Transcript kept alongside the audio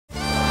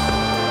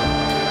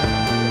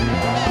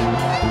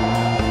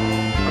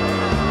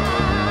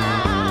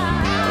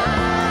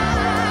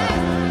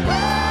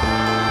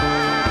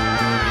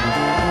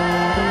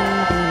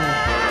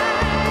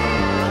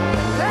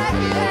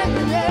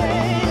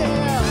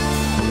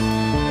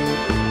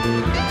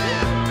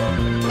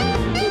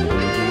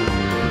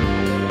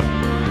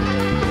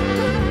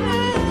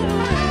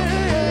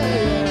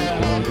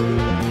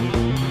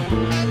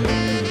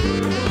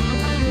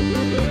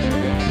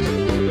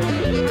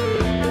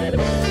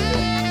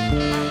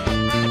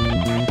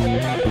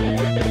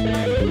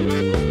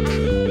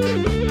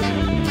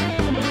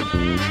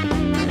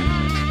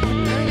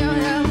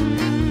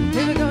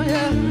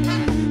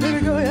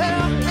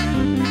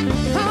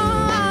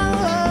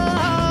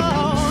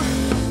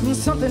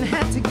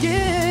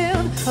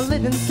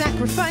and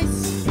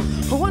sacrifice.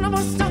 One of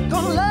us stuck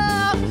on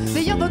love,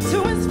 the other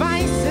two is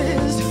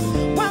vices.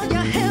 While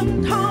your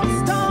hand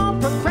hung stall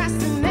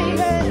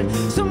procrastinated,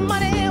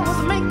 somebody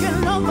was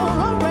making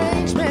other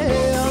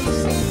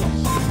arrangements.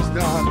 She's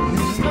not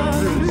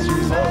leaving,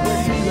 she's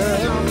already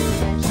there.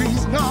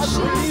 She's not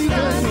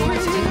leaving,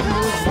 she's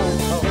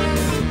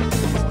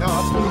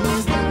not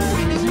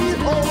leaving, she's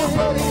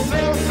already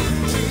there.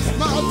 She's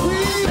not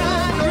leaving,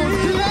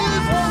 she's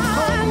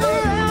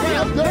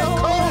grab your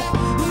coat,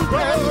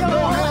 grab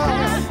your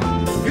hand,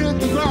 hit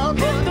the ground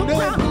running,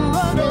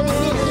 never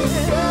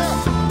looking back.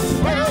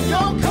 Grab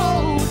your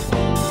coat,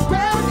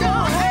 grab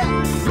your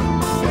hand,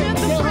 hit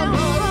the ground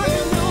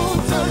running,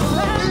 turn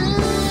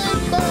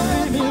around,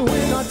 baby,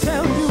 when I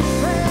tell you,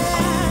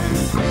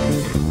 friends,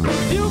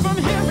 view from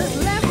here is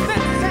less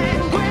than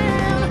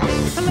sanguine,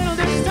 a little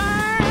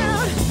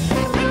disturbed,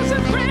 there's a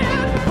friend,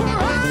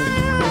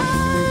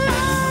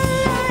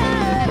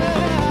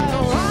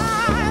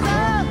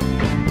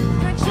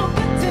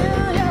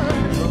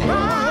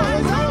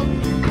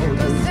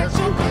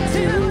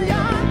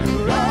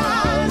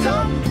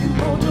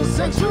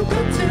 sexual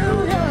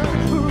cotillion,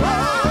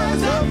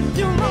 rise up,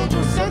 you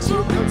mojo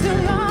sexual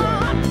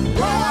cotillion,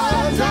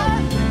 rise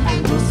up,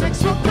 angel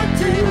sexual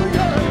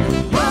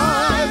cotillion,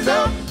 rise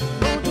up,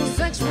 mojo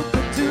sexual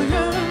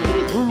cotillion,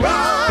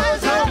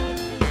 rise up,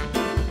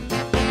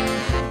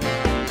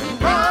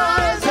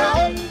 rise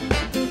up,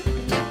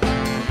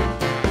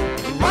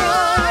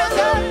 rise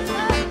up,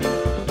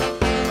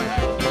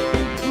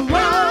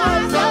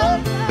 rise up, rise up.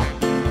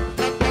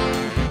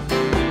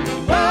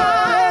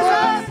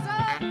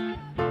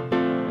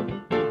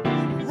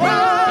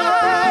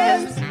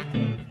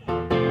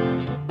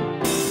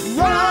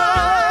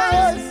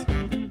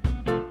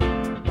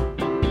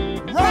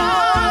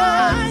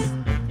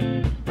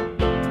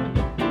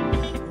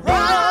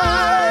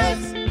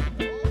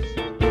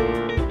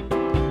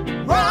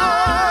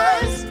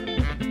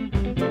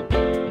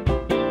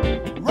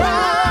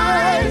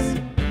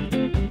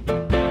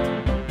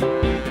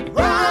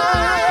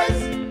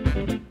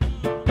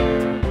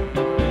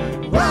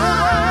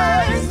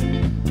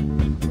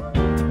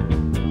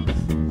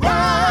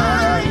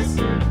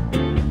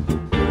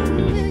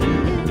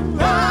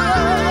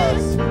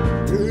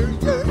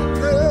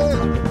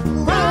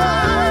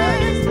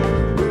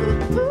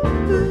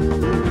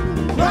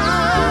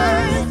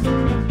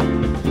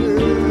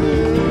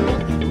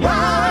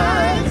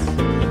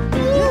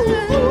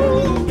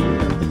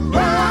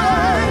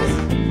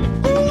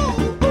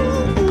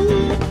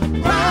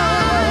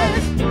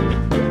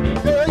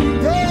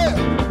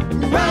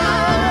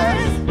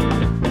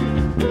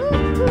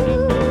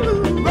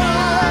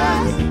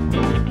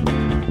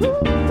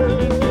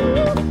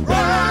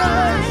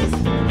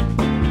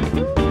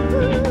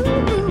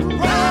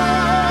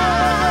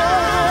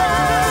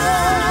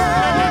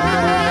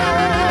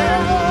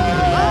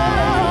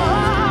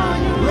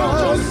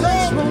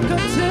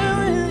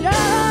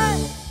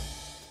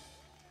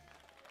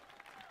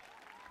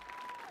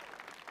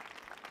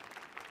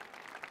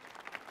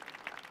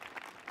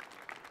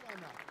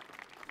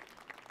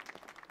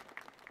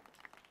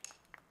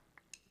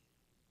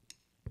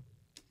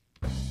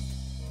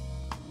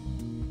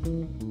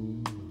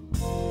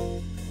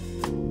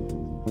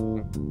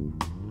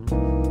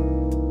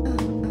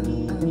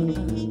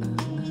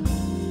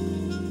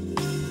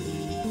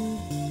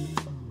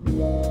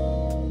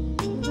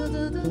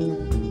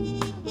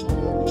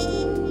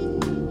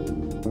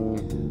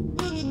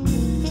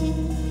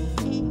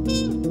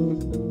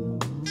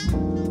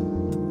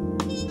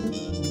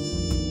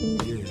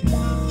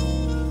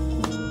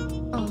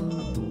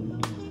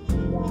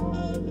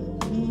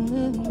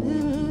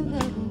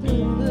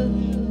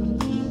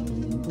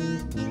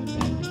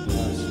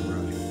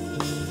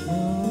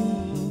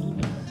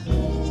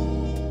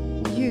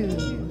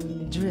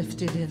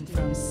 In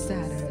from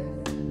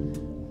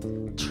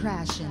Saturn,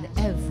 trashing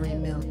every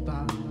milk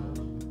bar.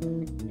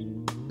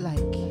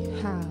 Like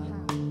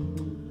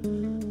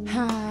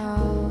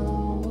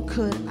how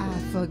could I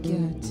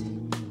forget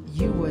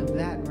you were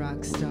that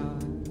rock star?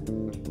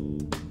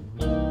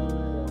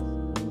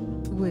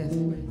 With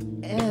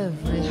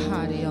every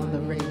hottie on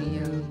the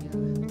radio,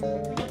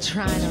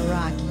 trying to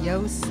rock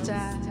your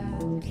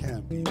style.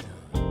 Can't be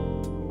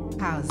done.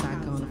 How's I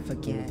gonna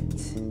forget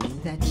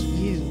that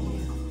you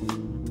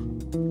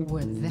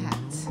were that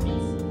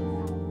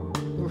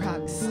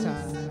rock star?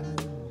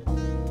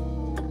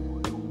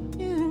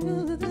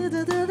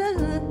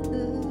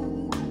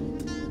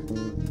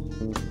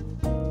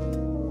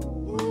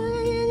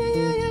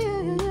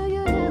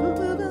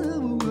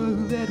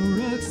 That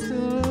rock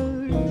star.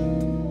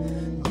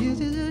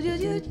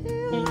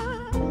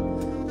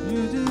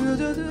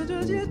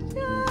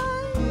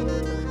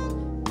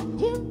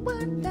 You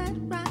were that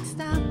rock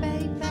star,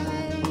 baby.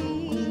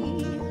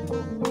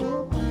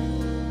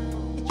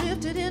 You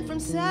drifted in from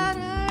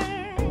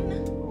Saturn,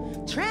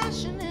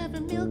 trashing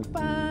every milk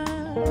bar.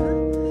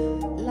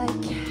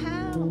 Like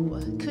how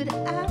could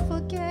I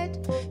forget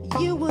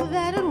you were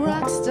that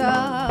rock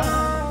star?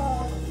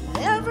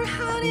 Every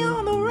honey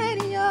on the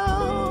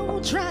radio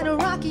trying to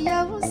rock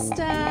your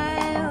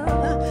style.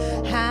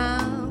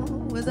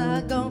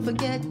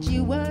 forget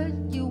you were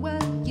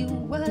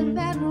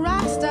that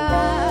rock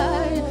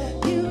star.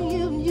 You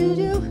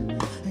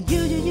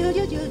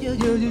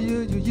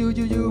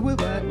were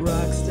that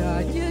rock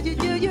star.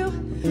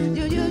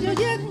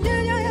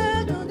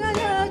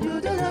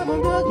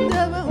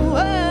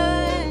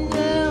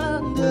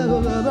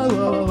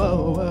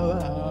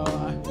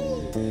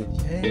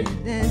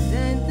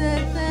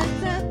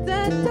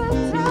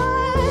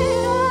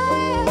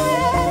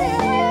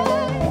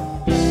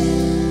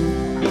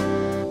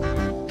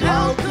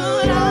 How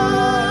could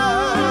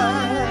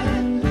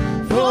I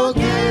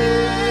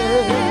forget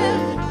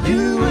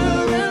you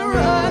were a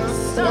rock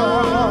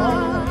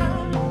star?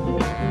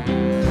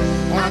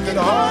 I can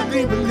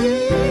hardly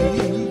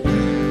believe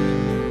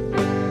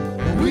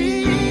we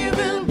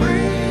even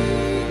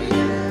breathe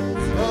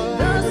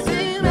The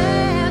same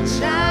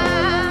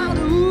child,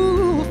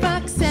 ooh,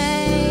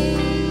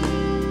 Foxy.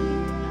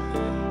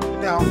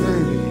 now,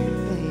 baby.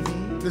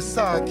 The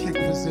sidekick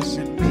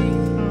position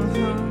means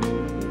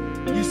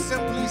you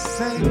simply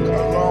sing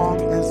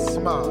along and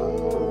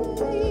smile,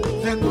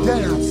 then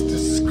dance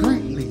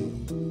discreetly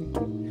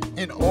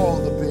in all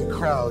the big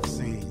crowd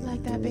scenes.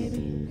 Like that,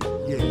 baby.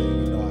 Yeah,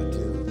 you know I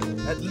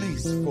do. At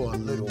least for a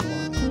little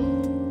while.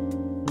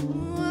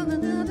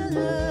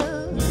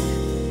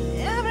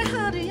 Every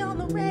honey on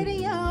the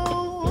radio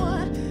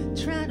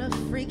trying to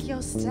freak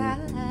your style.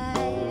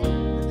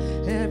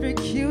 Every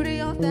cutie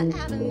off the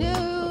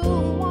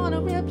avenue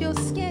wanna rip your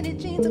skinny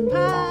jeans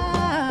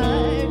apart.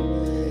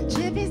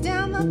 Chippies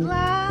down the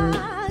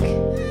block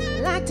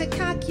like to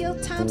cock your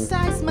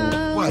top-size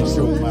mouth. Watch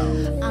your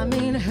mouth. I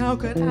mean, how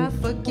could I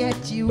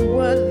forget you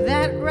were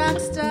that rock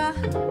star?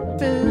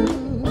 Boo.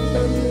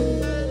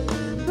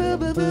 Boo,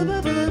 boo, boo,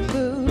 boo, boo,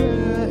 boo.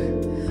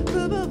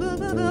 Boo, boo, boo,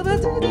 boo, boo, boo,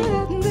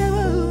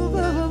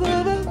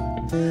 boo.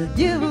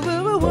 You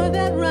were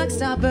that rock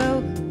star,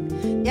 boo.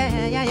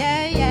 Yeah, yeah,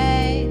 yeah,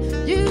 yeah.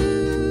 You.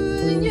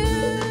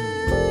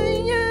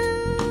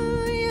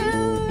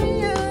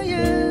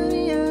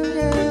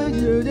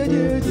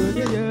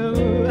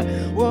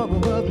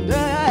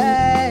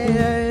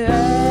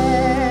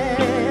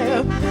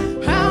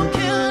 How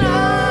can I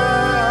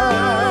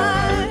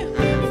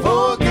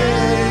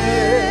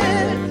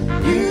forget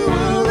you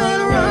were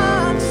that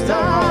rock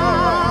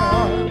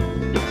star?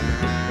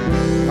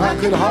 I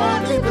could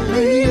hardly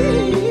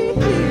believe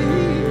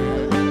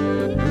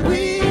we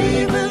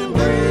even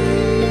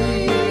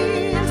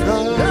breathe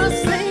The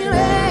same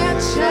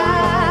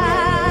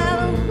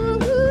child.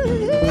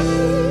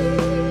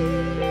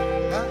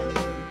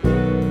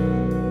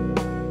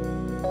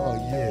 Oh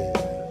yeah.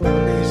 I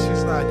mean,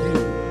 she's not you,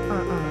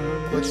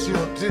 but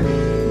she'll do.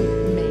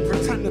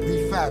 Pretend to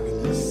be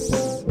fabulous,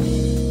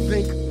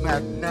 think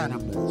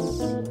magnanimous,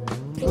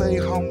 play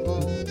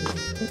humble,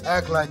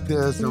 act like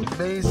there's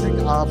amazing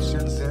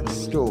options in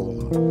store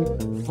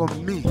for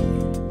me,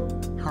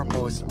 her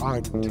most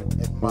ardent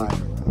admirer.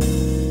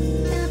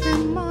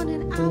 Every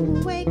morning I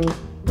wake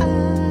up.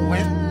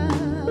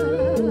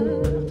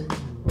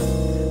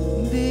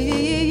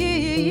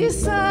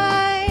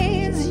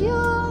 Besides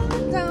your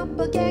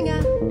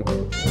doppelganger,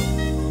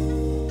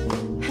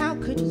 how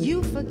could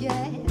you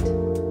forget?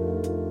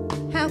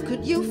 How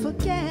could you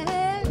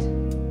forget?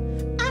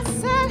 I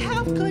said,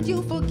 how could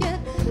you forget?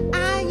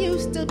 I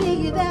used to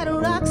be that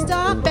rock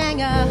star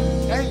banger.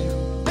 Hey,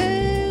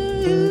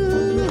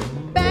 Ooh,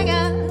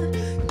 banger.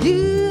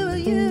 You,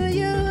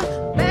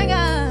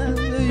 banger.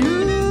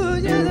 You.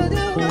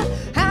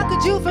 How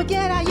could you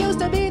forget I used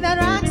to be that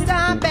rock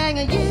star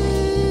banger? You,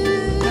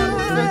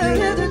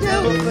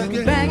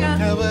 banger.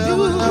 never,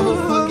 ever, ever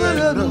forget.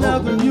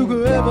 Nothing you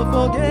could ever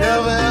forget.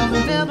 Never, ever,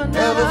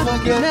 Never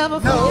forget. Never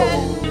No. forget.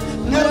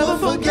 Never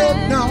forget.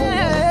 No.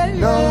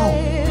 No.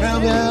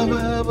 Never, ever,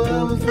 ever,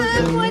 ever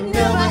forget. I would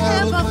never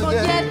ever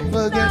forget. No.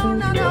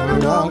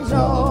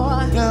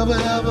 Never,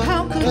 ever,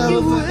 How could ever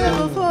you forget.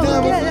 ever forget?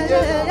 Never,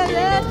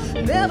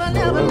 Never, ever,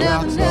 ever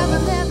forget. never,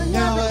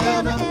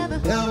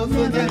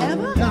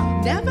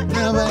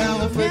 Never,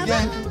 ever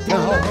forget. No.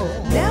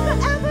 never,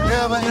 ever,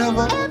 Never,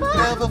 ever,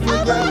 never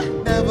forget.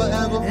 Never,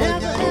 ever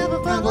forget. ever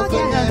Never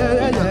forget.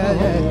 forget.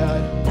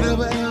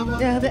 Never, ever,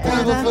 Never,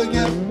 ever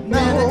forget. No.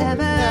 never, ever,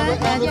 Never,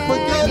 ever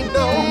forget.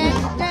 No.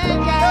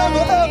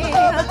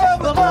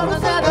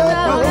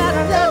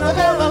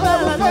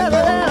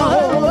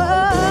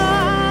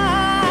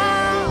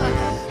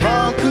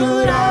 How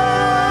could I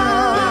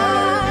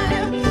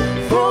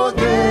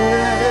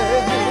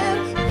forget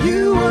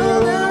you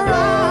were a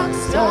rock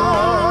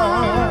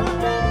star?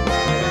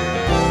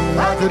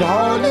 I could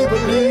hardly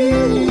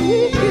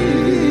believe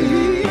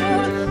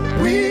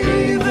we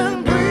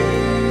even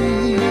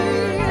breathe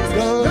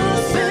the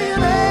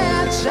same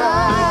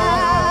child.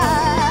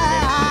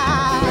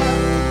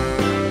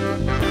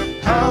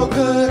 how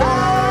could I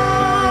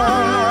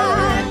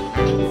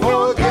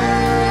Forget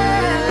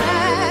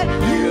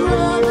you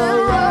were a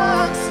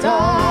rock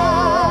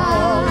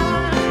star.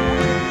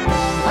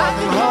 I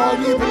could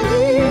hardly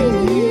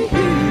believe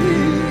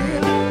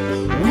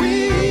We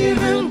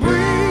even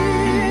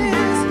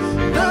breathe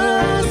the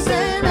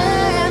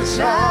same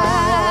child.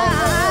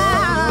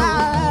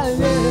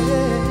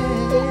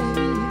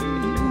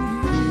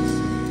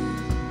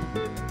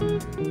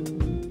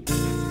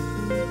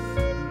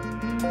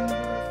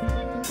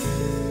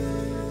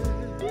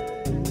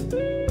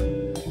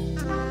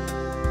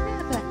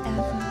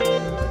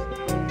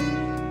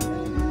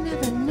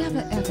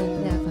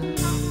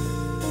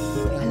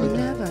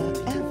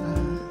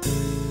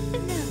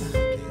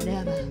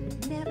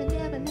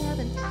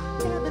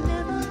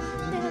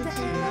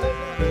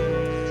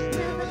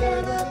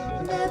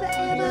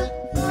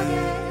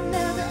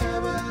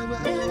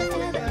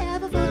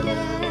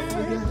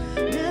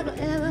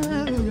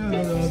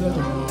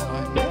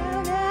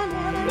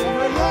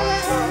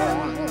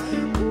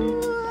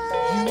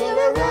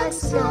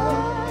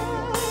 Arkestra.